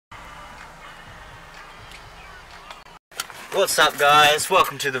What's up guys,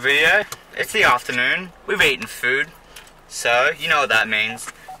 welcome to the video. It's the afternoon, we've eaten food, so you know what that means.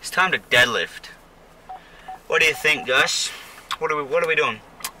 It's time to deadlift. What do you think, Gus? What are we doing?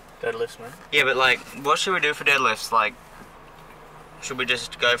 Deadlifts, man. Yeah, but like, what should we do for deadlifts? Like, should we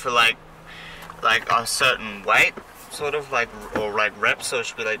just go for like a certain weight, sort of, like, or like reps, or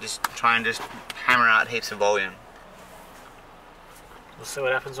should we like just try and just hammer out heaps of volume? We'll see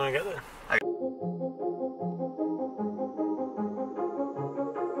what happens when we get there.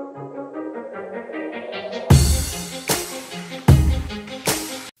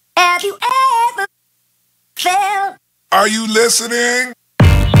 Have you ever felt? Are you listening?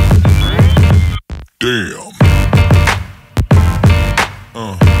 Damn.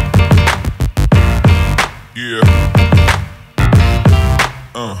 Yeah.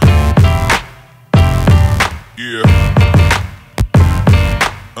 Yeah.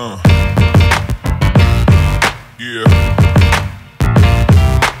 Yeah.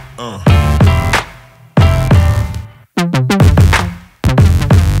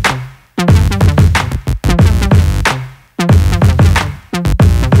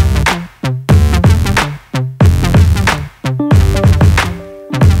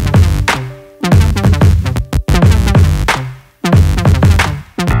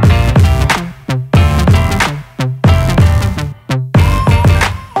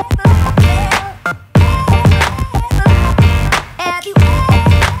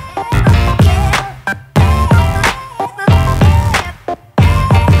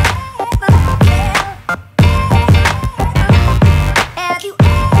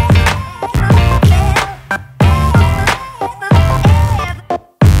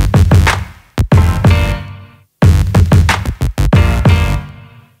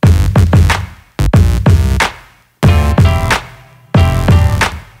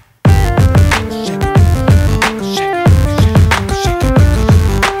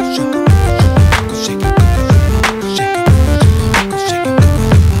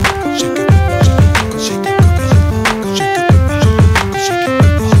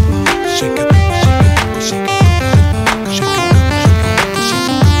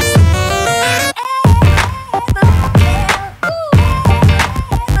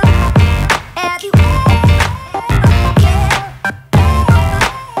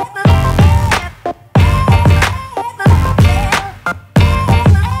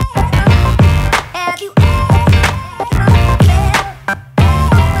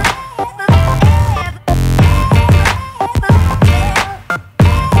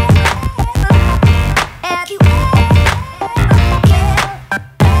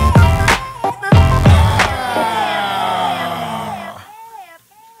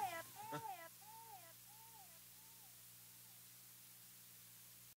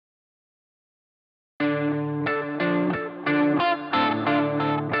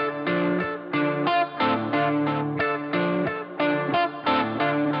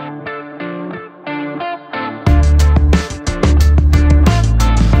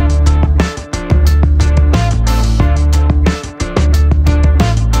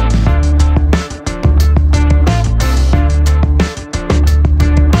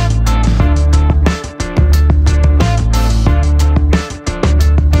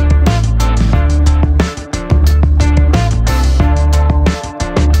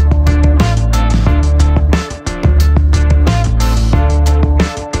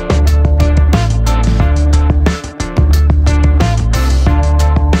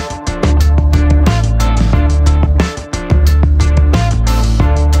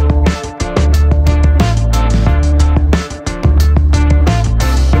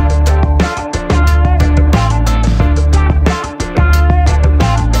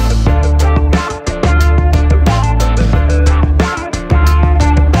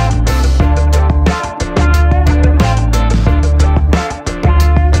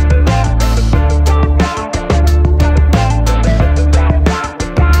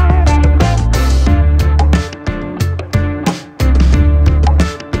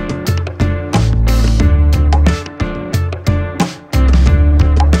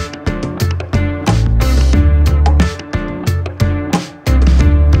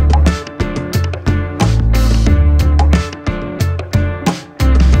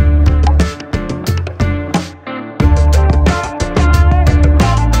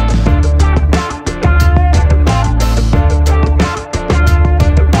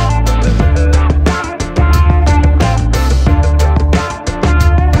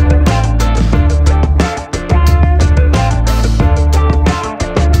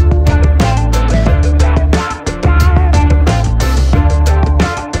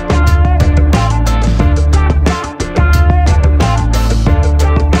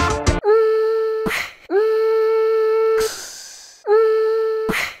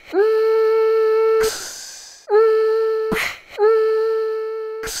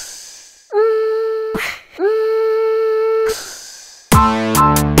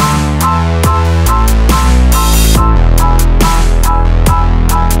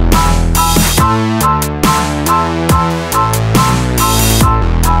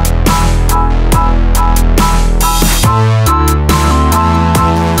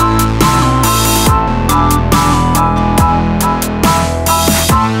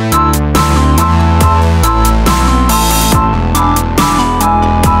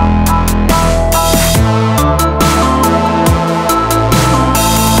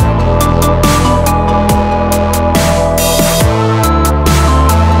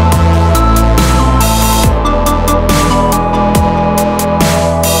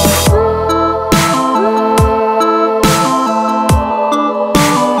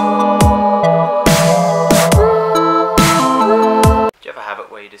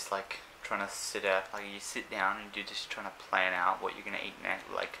 to eat next,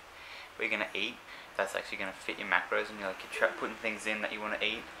 like what you're gonna eat, that's actually gonna fit your macros, and you try putting things in that you want to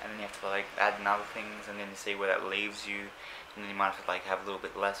eat, and then you have to like add in other things, and then you see where that leaves you, and then you might have to like have a little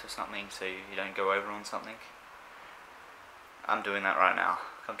bit less or something, so you don't go over on something. I'm doing that right now.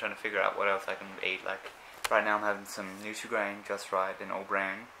 I'm trying to figure out what else I can eat. Like right now, I'm having some Nutri-Grain Just Right in all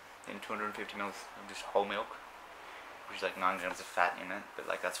bran in 250 mils of just whole milk, which is like 9 grams of fat in it, but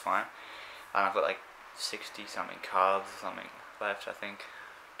like that's fine. And I've got like 60 something carbs or something left, I think.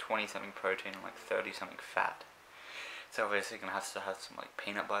 20 something protein and like 30 something fat. So obviously gonna have to have some like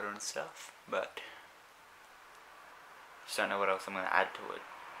peanut butter and stuff, but just don't know what else I'm gonna add to it.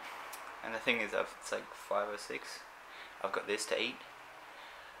 And the thing is, it's like 5 or 6. I've got this to eat.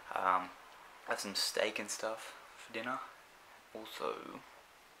 I have some steak and stuff for dinner. Also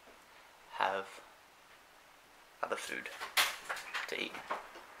have other food to eat.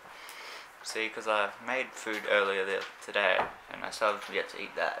 See, because I made food earlier today, and I still have yet to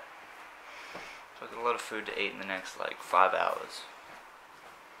eat that. So I've got a lot of food to eat in the next like 5 hours.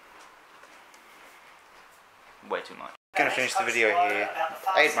 Way too much. Gonna finish the video here.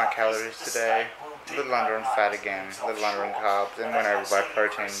 I ate my calories today. A little under on fat again, a little under on carbs, and went over by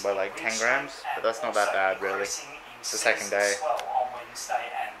protein by like 10 grams. But that's not that bad really. It's the second day.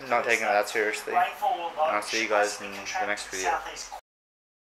 Not taking it that seriously. And I'll see you guys in the next video.